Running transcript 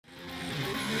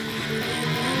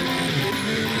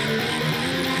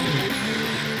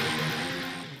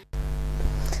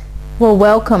Well,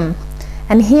 welcome.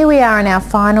 And here we are in our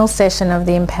final session of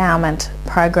the empowerment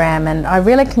program, and I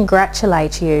really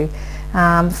congratulate you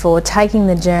for taking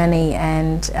the journey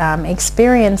and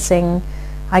experiencing,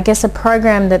 I guess, a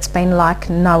program that's been like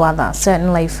no other,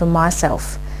 certainly for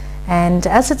myself. And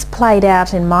as it's played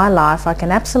out in my life, I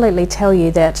can absolutely tell you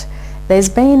that there's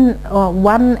been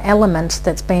one element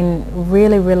that's been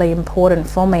really, really important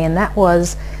for me, and that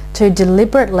was to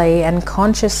deliberately and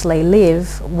consciously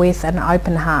live with an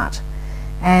open heart.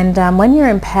 And when you're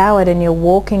empowered and you're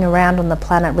walking around on the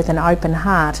planet with an open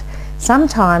heart,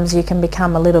 sometimes you can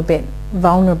become a little bit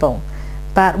vulnerable.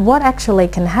 But what actually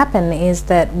can happen is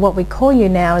that what we call you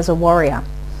now is a warrior.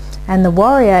 And the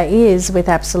warrior is with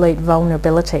absolute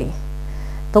vulnerability.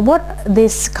 But what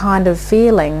this kind of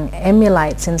feeling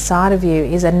emulates inside of you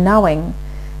is a knowing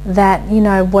that, you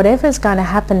know, whatever's going to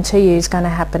happen to you is going to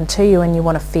happen to you, and you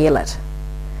want to feel it.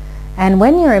 And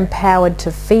when you're empowered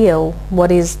to feel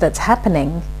what is that's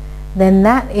happening, then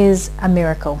that is a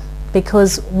miracle,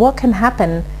 because what can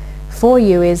happen for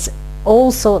you is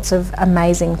all sorts of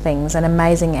amazing things and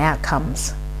amazing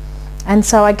outcomes. And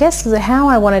so I guess how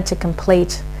I wanted to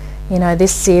complete, you know,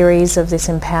 this series of this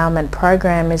empowerment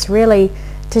program is really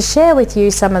to share with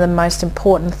you some of the most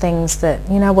important things that,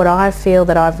 you know, what I feel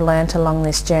that I've learnt along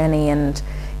this journey, and,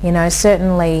 you know,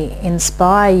 certainly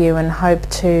inspire you and hope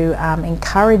to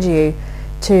encourage you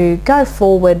to go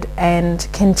forward and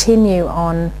continue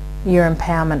on your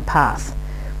empowerment path.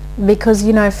 Because,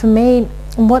 you know, for me,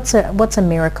 what's a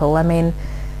miracle? I mean,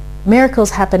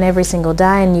 miracles happen every single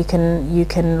day, and you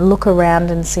can look around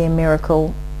and see a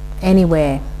miracle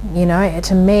anywhere. You know,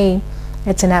 to me,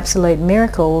 it's an absolute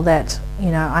miracle that, you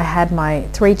know, I had my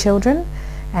 3 children,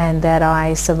 and that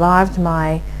I survived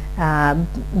my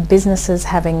businesses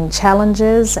having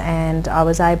challenges, and I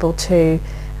was able to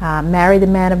marry the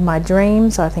man of my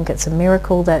dreams. I think it's a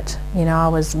miracle that, you know, I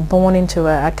was born into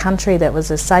a country that was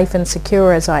as safe and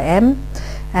secure as I am,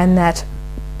 and that,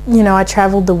 you know, I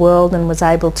travelled the world and was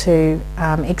able to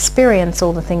experience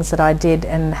all the things that I did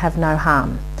and have no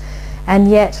harm. And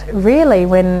yet, really,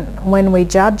 when we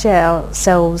judge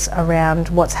ourselves around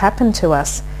what's happened to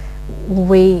us,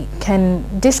 we can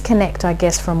disconnect, I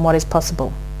guess, from what is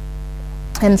possible.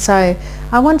 And so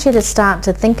I want you to start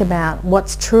to think about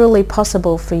what's truly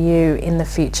possible for you in the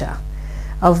future,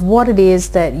 of what it is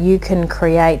that you can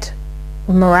create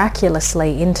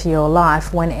miraculously into your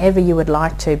life whenever you would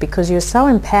like to, because you're so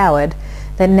empowered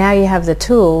that now you have the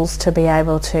tools to be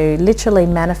able to literally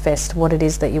manifest what it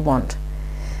is that you want.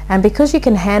 And because you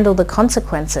can handle the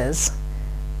consequences,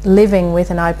 living with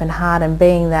an open heart and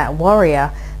being that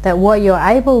warrior, that what you're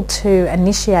able to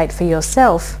initiate for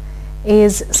yourself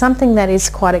is something that is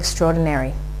quite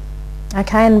extraordinary.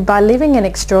 Okay, and by living an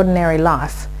extraordinary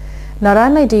life, not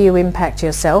only do you impact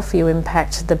yourself, you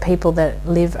impact the people that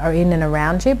live in and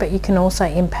around you, but you can also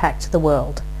impact the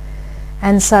world.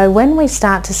 And so when we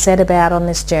start to set about on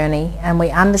this journey, and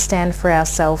we understand for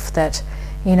ourselves that,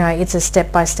 you know, it's a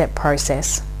step-by-step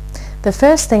process, the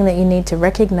first thing that you need to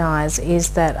recognize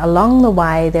is that along the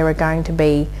way there are going to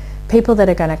be people that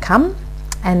are going to come,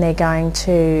 and they're going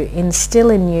to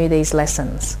instill in you these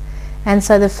lessons. And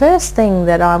so the first thing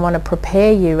that I want to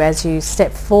prepare you as you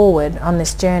step forward on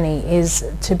this journey is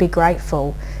to be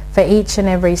grateful for each and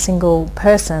every single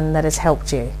person that has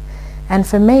helped you. And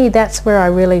for me, that's where I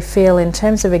really feel, in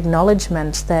terms of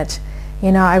acknowledgement, that,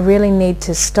 you know, I really need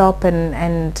to stop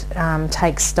and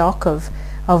take stock of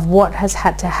what has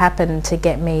had to happen to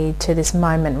get me to this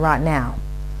moment right now.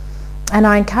 And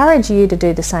I encourage you to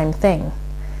do the same thing.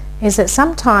 Is that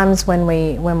sometimes when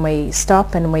we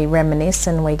stop and we reminisce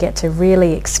and we get to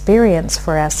really experience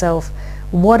for ourselves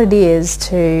what it is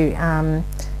to,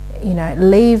 you know,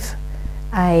 leave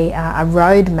a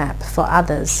roadmap for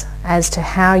others as to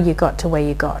how you got to where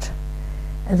you got,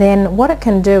 then what it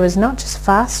can do is not just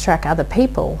fast track other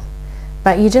people,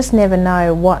 but you just never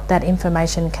know what that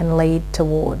information can lead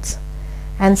towards.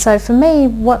 And so for me,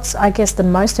 what's, I guess, the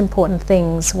most important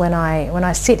things when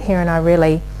I sit here and I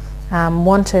really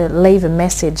want to leave a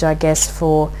message, I guess,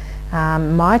 for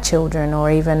my children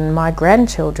or even my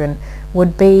grandchildren,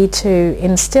 would be to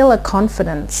instill a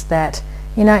confidence that,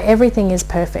 you know, everything is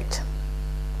perfect,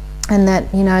 and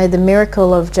that, you know, the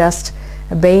miracle of just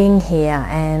being here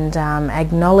and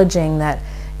acknowledging that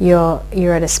you're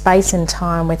at a space and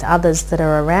time with others that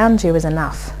are around you is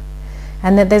enough,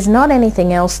 and that there's not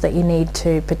anything else that you need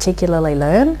to particularly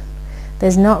learn.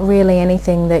 There's not really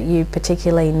anything that you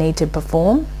particularly need to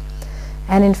perform.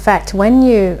 And in fact, when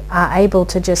you are able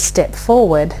to just step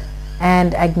forward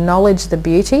and acknowledge the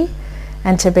beauty,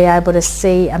 and to be able to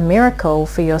see a miracle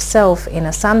for yourself in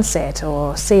a sunset,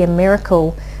 or see a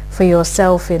miracle for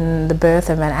yourself in the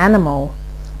birth of an animal,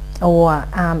 or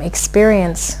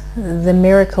experience the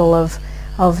miracle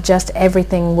of just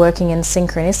everything working in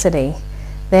synchronicity,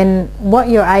 then what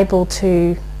you're able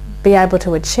to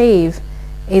achieve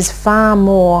is far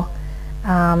more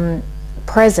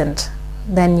present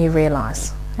than you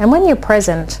realize. And when you're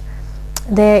present,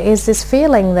 there is this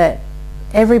feeling that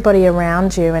everybody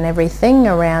around you and everything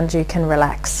around you can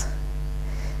relax.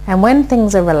 And when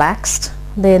things are relaxed,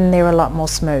 then they're a lot more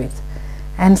smooth.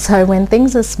 And so when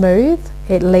things are smooth,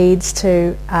 it leads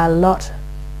to a lot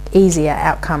easier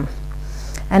outcome.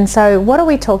 And so what are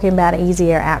we talking about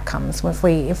easier outcomes? If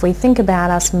we think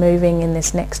about us moving in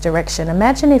this next direction,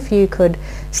 imagine if you could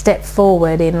step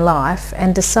forward in life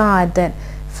and decide that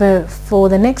for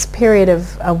the next period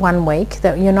of 1 week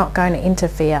that you're not going to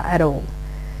interfere at all.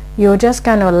 You're just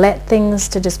going to let things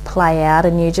to just play out,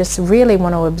 and you just really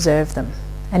want to observe them.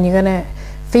 And you're going to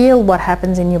feel what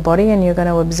happens in your body, and you're going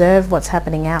to observe what's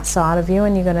happening outside of you,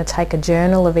 and you're going to take a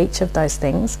journal of each of those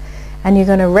things, and you're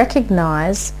going to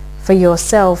recognize for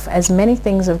yourself as many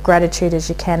things of gratitude as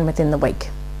you can within the week.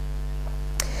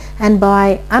 And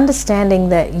by understanding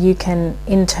that you can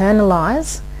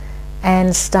internalize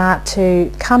and start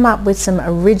to come up with some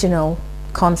original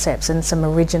concepts and some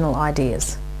original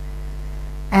ideas.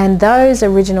 And those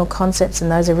original concepts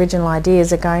and those original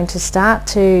ideas are going to start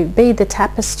to be the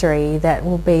tapestry that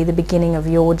will be the beginning of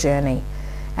your journey.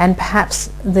 And perhaps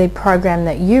the program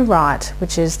that you write,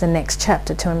 which is the next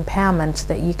chapter to empowerment,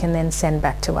 that you can then send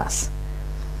back to us.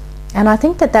 And I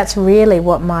think that that's really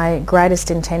what my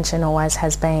greatest intention always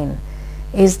has been,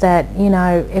 is that, you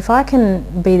know, if I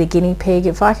can be the guinea pig,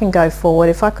 if I can go forward,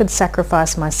 if I could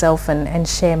sacrifice myself and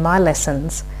share my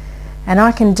lessons, and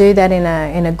I can do that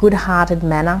in a good-hearted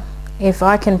manner, if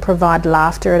I can provide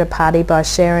laughter at a party by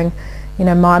sharing, you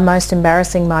know, my most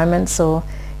embarrassing moments, or,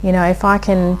 you know, if I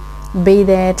can be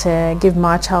there to give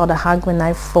my child a hug when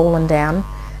they've fallen down,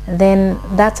 then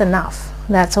that's enough.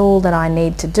 That's all that I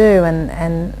need to do,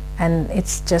 and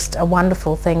it's just a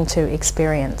wonderful thing to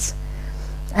experience.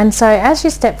 And so as you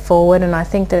step forward, and I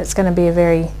think that it's going to be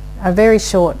a very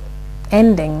short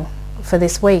ending for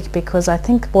this week, because I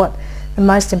think what the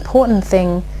most important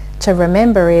thing to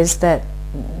remember is that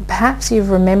perhaps you're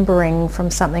remembering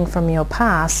from something from your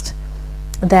past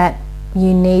that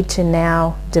you need to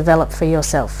now develop for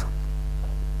yourself.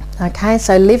 Okay,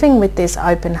 so living with this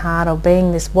open heart, or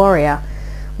being this warrior,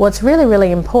 what's really,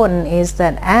 really important is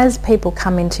that as people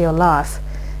come into your life,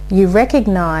 you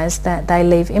recognize that they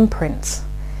leave imprints.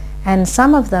 And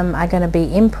some of them are going to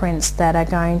be imprints that are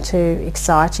going to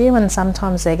excite you, and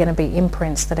sometimes they're going to be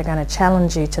imprints that are going to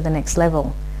challenge you to the next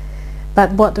level.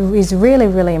 But what is really,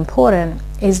 really important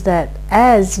is that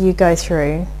as you go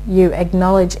through, you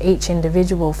acknowledge each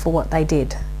individual for what they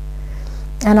did.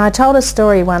 And I told a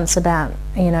story once about,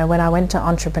 you know, when I went to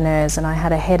Entrepreneurs and I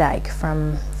had a headache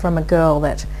from a girl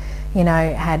that, you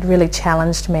know, had really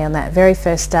challenged me on that very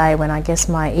first day, when I guess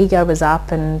my ego was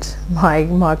up and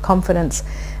my confidence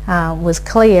was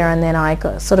clear, and then I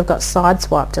got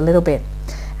sideswiped a little bit.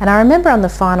 And I remember on the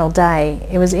final day,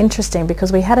 it was interesting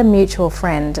because we had a mutual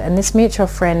friend, and this mutual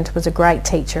friend was a great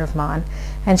teacher of mine,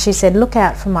 and she said, look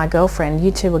out for my girlfriend,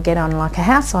 you two will get on like a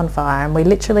house on fire. And we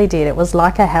literally did. It was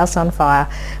like a house on fire.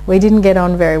 We didn't get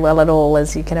on very well at all,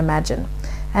 as you can imagine.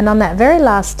 And on that very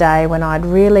last day, when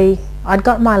I'd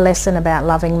got my lesson about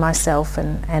loving myself,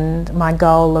 and my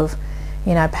goal of,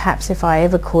 you know, perhaps if I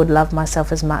ever could love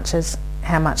myself as much as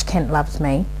how much Kent loves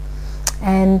me.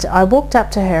 And I walked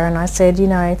up to her and I said, you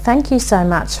know, thank you so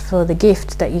much for the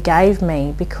gift that you gave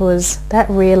me, because that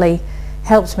really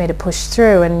helped me to push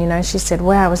through. And, you know, she said,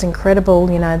 wow, it was incredible,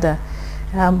 you know,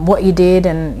 what you did,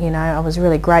 and, you know, I was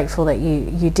really grateful that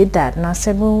you did that. And I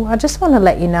said, well, I just want to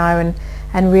let you know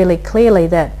and really clearly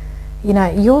that, you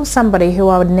know, you're somebody who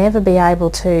I would never be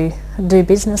able to do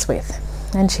business with.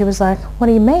 And she was like, what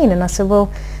do you mean? And I said,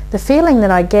 well, the feeling that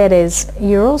I get is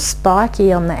you're all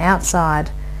spiky on the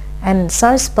outside, and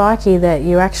so spiky that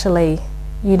you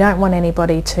don't want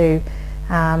anybody to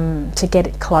get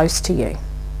it close to you.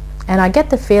 And I get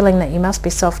the feeling that you must be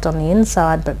soft on the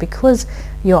inside, but because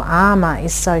your armour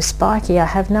is so spiky, I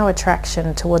have no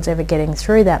attraction towards ever getting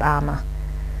through that armour.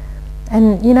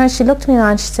 And, you know, she looked at me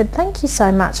and she said, thank you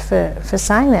so much for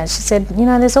saying that. She said, you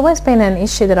know, there's always been an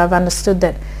issue that I've understood,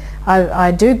 that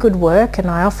I do good work and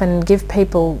I often give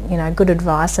people, you know, good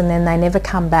advice, and then they never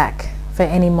come back for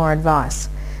any more advice.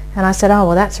 And I said, oh,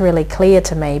 well, that's really clear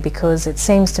to me, because it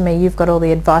seems to me you've got all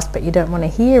the advice but you don't want to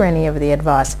hear any of the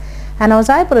advice. And I was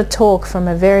able to talk from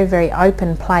a very, very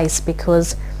open place,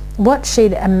 because what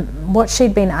she'd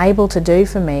been able to do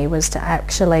for me was to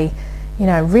actually, you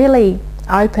know, really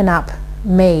open up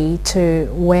me to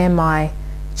where my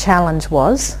challenge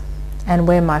was and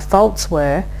where my faults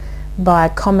were by a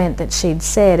comment that she'd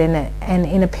said, and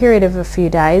in a period of a few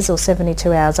days or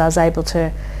 72 hours I was able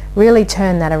to really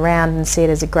turn that around and see it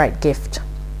as a great gift.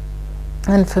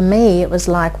 And for me it was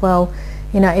like, well,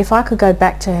 if I could go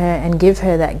back to her and give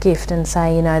her that gift and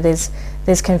say,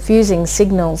 there's confusing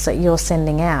signals that you're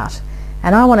sending out,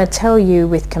 and I want to tell you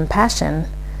with compassion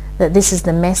that this is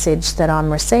the message that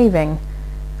I'm receiving,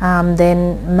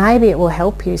 then maybe it will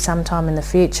help you sometime in the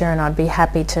future, and I'd be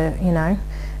happy to,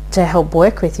 to help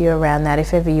work with you around that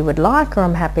if ever you would like, or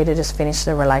I'm happy to just finish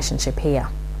the relationship here.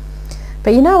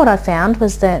 But what I found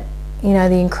was that, the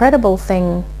incredible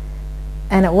thing,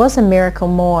 and it was a miracle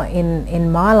more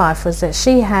in my life, was that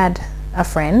she had a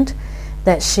friend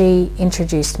that she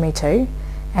introduced me to,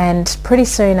 and pretty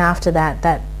soon after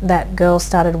that girl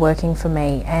started working for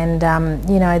me, and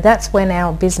that's when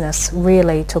our business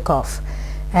really took off,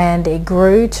 and it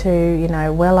grew to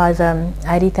well over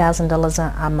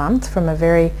 $80,000 a month from a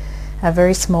very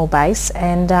small base,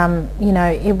 and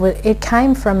it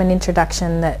came from an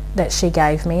introduction that she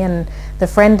gave me, and the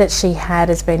friend that she had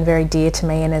has been very dear to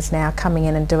me and is now coming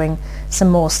in and doing some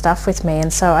more stuff with me.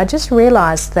 And so I just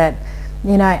realized that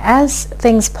as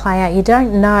things play out, you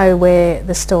don't know where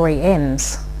the story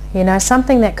ends.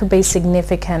 Something that could be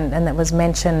significant and that was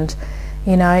mentioned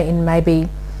in maybe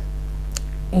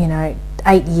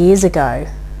 8 years ago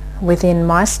within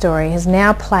my story has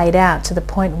now played out to the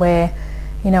point where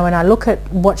when I look at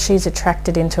what she's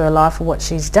attracted into her life, or what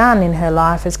she's done in her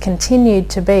life, has continued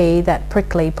to be that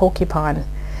prickly porcupine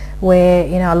where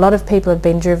a lot of people have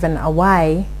been driven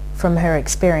away from her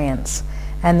experience,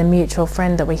 and the mutual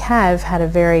friend that we have had a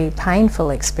very painful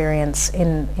experience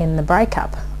in the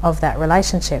breakup of that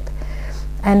relationship.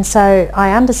 And so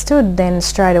I understood then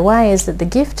straight away is that the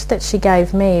gift that she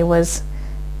gave me was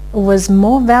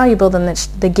more valuable than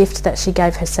the gift that she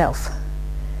gave herself.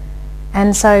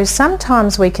 And so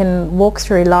sometimes we can walk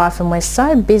through life and we're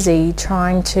so busy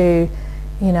trying to,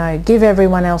 give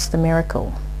everyone else the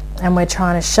miracle. And we're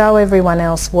trying to show everyone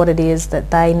else what it is that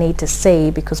they need to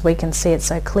see because we can see it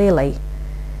so clearly.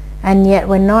 And yet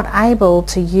we're not able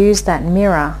to use that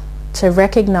mirror to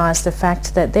recognize the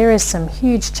fact that there is some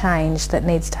huge change that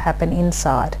needs to happen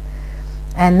inside.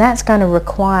 And that's going to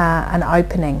require an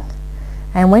opening.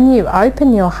 And when you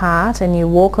open your heart and you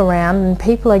walk around, and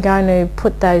people are going to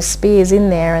put those spears in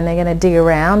there and they're going to dig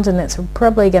around, and it's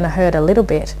probably going to hurt a little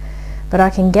bit, but I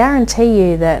can guarantee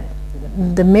you that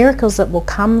the miracles that will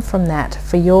come from that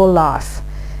for your life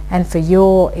and for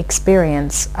your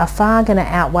experience are far going to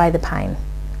outweigh the pain.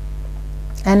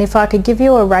 And if I could give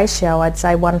you a ratio, I'd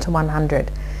say 1 to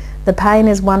 100. The pain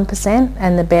is 1%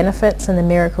 and the benefits and the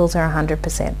miracles are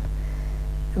 100%.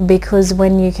 Because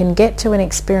when you can get to an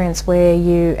experience where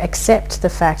you accept the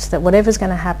fact that whatever's going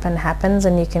to happen happens,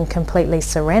 and you can completely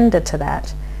surrender to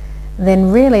that,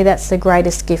 then really that's the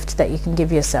greatest gift that you can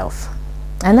give yourself.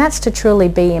 And that's to truly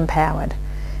be empowered.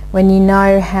 When you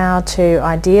know how to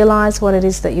idealize what it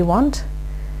is that you want,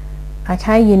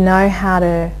 okay, you know how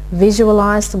to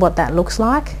visualize what that looks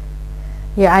like,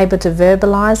 you're able to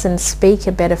verbalize and speak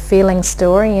a better feeling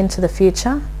story into the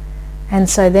future, and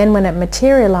so then when it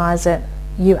materializes,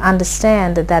 you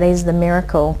understand that that is the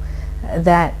miracle,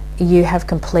 that you have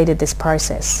completed this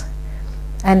process.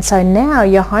 And so now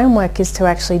your homework is to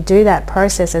actually do that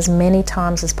process as many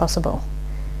times as possible.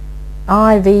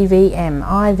 IVVM,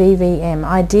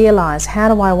 idealize,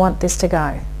 how do I want this to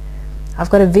go? I've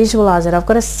got to visualize it, I've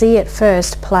got to see it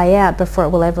first play out before it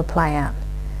will ever play out.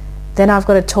 Then I've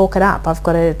got to talk it up, I've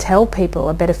got to tell people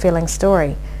a better feeling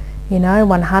story.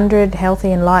 100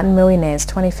 healthy enlightened millionaires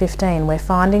 2015, we're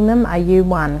finding them, are you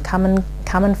one? Come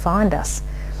and find us.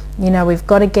 We've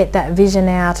got to get that vision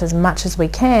out as much as we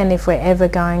can. If we're ever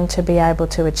going to be able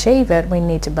to achieve it, we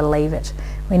need to believe it,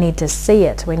 we need to see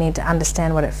it, we need to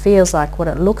understand what it feels like, what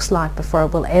it looks like before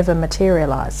it will ever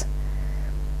materialize.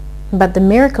 But the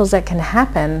miracles that can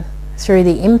happen through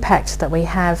the impact that we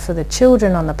have for the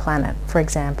children on the planet, for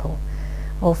example,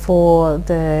 or for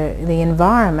the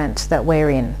environment that we're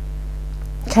in,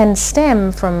 can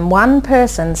stem from one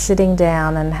person sitting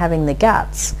down and having the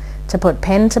guts to put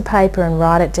pen to paper and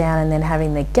write it down, and then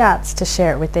having the guts to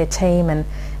share it with their team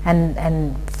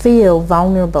and feel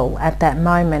vulnerable at that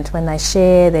moment when they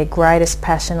share their greatest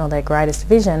passion or their greatest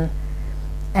vision,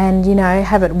 and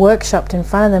have it workshopped in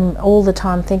front of them all the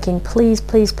time, thinking, please,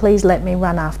 please, please let me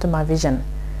run after my vision.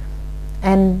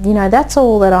 And that's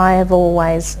all that I have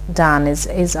always done,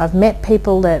 is I've met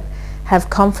people that have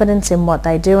confidence in what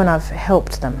they do, and I've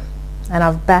helped them and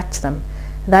I've backed them.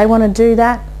 They want to do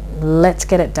that, let's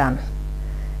get it done.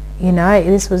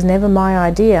 this was never my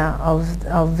idea of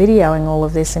videoing all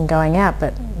of this and going out,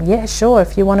 but yeah, sure,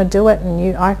 if you want to do it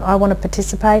and I want to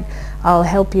participate, I'll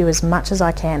help you as much as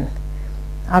I can.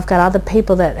 I've got other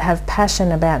people that have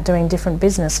passion about doing different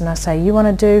business, and I say, you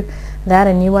want to do that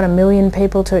and you want 1 million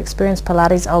people to experience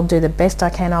Pilates, I'll do the best I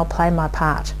can, I'll play my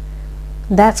part.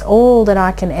 That's all that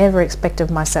I can ever expect of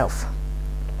myself,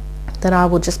 that I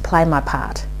will just play my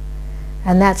part.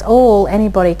 And that's all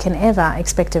anybody can ever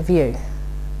expect of you,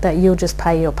 that you'll just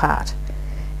play your part.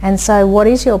 And so what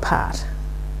is your part?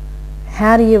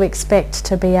 How do you expect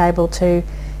to be able to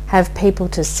have people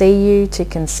to see you, to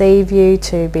conceive you,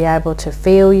 to be able to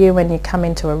feel you when you come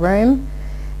into a room?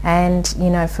 And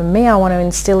for me, I want to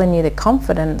instill in you the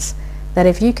confidence that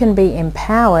if you can be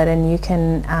empowered and you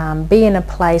can be in a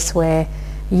place where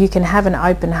you can have an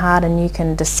open heart and you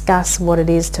can discuss what it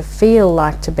is to feel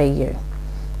like to be you.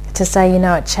 To say,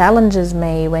 it challenges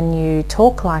me when you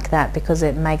talk like that because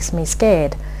it makes me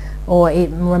scared, or it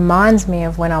reminds me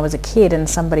of when I was a kid and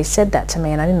somebody said that to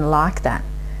me and I didn't like that.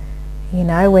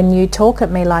 When you talk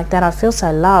at me like that, I feel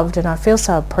so loved and I feel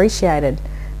so appreciated,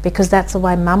 because that's the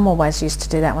way Mum always used to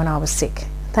do that when I was sick.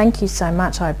 Thank you so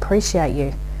much, I appreciate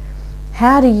you.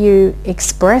 How do you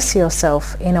express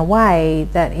yourself in a way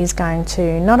that is going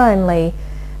to not only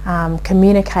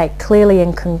communicate clearly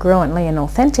and congruently and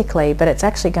authentically, but it's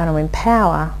actually going to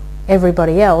empower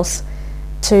everybody else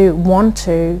to want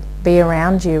to be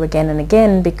around you again and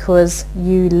again, because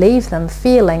you leave them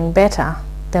feeling better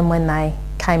than when they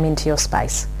came into your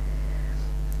space.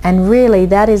 And really,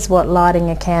 that is what lighting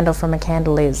a candle from a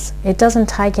candle is. It doesn't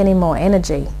take any more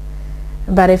energy.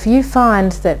 But if you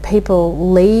find that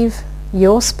people leave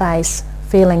your space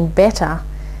feeling better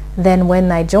than when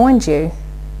they joined you,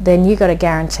 then you got to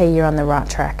guarantee you're on the right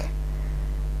track.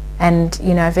 And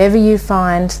if ever you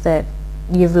find that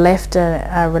you've left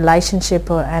a relationship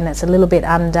and it's a little bit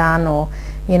undone, or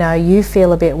you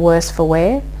feel a bit worse for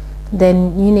wear,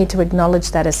 then you need to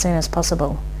acknowledge that as soon as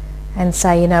possible and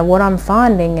say, what I'm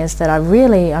finding is that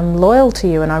I'm loyal to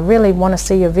you and I really want to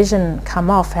see your vision come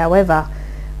off. However,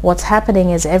 what's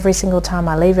happening is every single time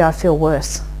I leave you, I feel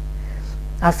worse.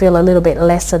 I feel a little bit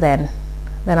lesser than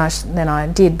I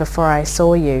did before I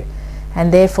saw you,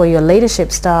 and therefore your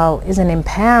leadership style isn't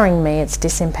empowering me, it's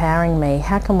disempowering me.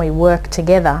 How can we work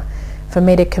together for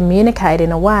me to communicate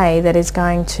in a way that is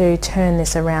going to turn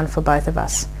this around for both of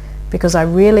us? Because I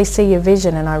really see your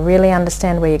vision and I really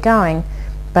understand where you're going,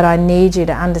 but I need you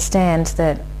to understand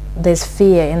that there's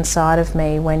fear inside of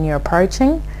me when you're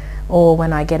approaching, or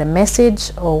when I get a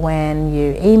message, or when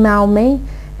you email me,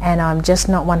 and I'm just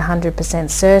not 100%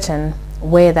 certain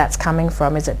where that's coming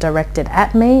from. Is it directed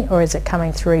at me or is it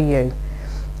coming through you?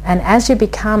 And as you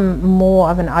become more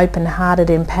of an open-hearted,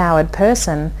 empowered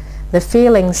person, the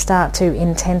feelings start to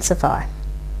intensify.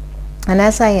 And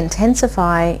as they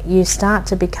intensify, you start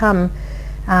to become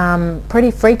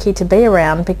pretty freaky to be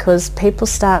around, because people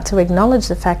start to acknowledge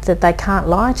the fact that they can't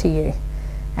lie to you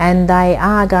and they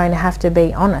are going to have to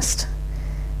be honest.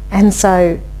 And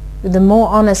so the more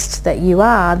honest that you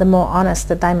are, the more honest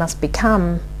that they must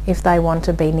become if they want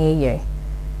to be near you.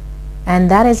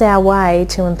 And that is our way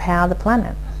to empower the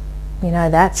planet.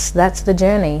 That's the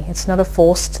journey. It's not a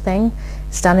forced thing.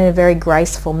 It's done in a very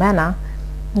graceful manner,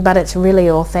 but it's really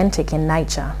authentic in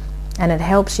nature. And it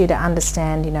helps you to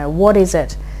understand, what is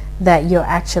it that you're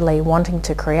actually wanting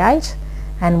to create,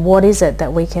 and what is it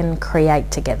that we can create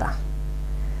together.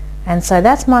 And so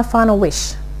that's my final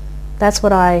wish. That's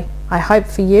what I hope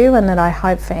for you, and that I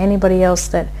hope for anybody else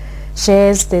that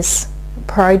shares this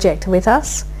project with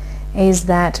us, is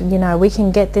that we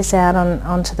can get this out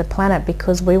onto the planet,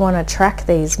 because we want to track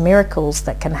these miracles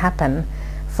that can happen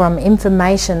from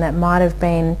information that might have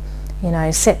been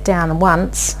set down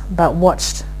once but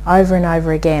watched over and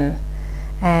over again.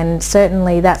 And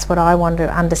certainly that's what I want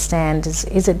to understand is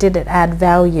did it add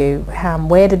value?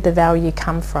 Where did the value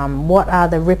come from? What are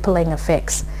the rippling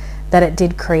effects that it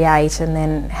did create? And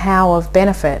then how of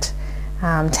benefit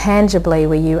tangibly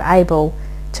were you able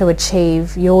to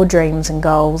achieve your dreams and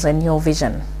goals and your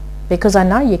vision? Because I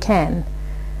know you can,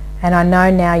 and I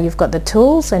know now you've got the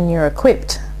tools and you're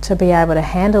equipped to be able to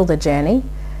handle the journey,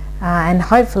 and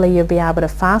hopefully you'll be able to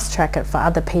fast track it for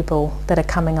other people that are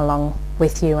coming along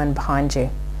with you and behind you.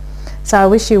 So I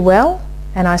wish you well,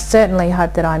 and I certainly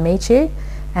hope that I meet you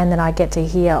and that I get to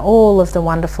hear all of the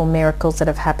wonderful miracles that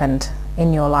have happened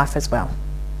in your life as well.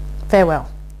 Farewell.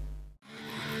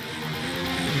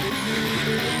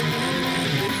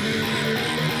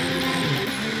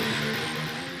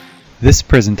 This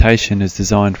presentation is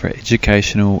designed for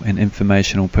educational and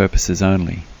informational purposes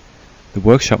only. The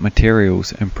workshop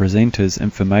materials and presenters'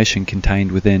 information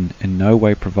contained within in no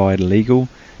way provide legal,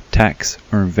 tax,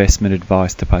 or investment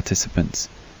advice to participants.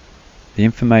 The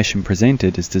information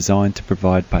presented is designed to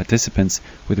provide participants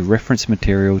with reference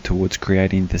material towards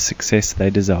creating the success they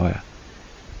desire.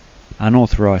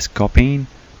 Unauthorized copying,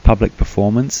 public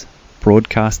performance,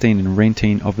 broadcasting and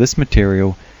renting of this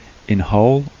material in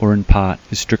whole or in part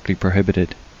is strictly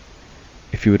prohibited.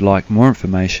 If you would like more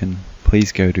information,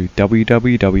 please go to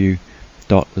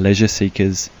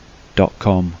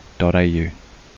www.leisureseekers.com.au.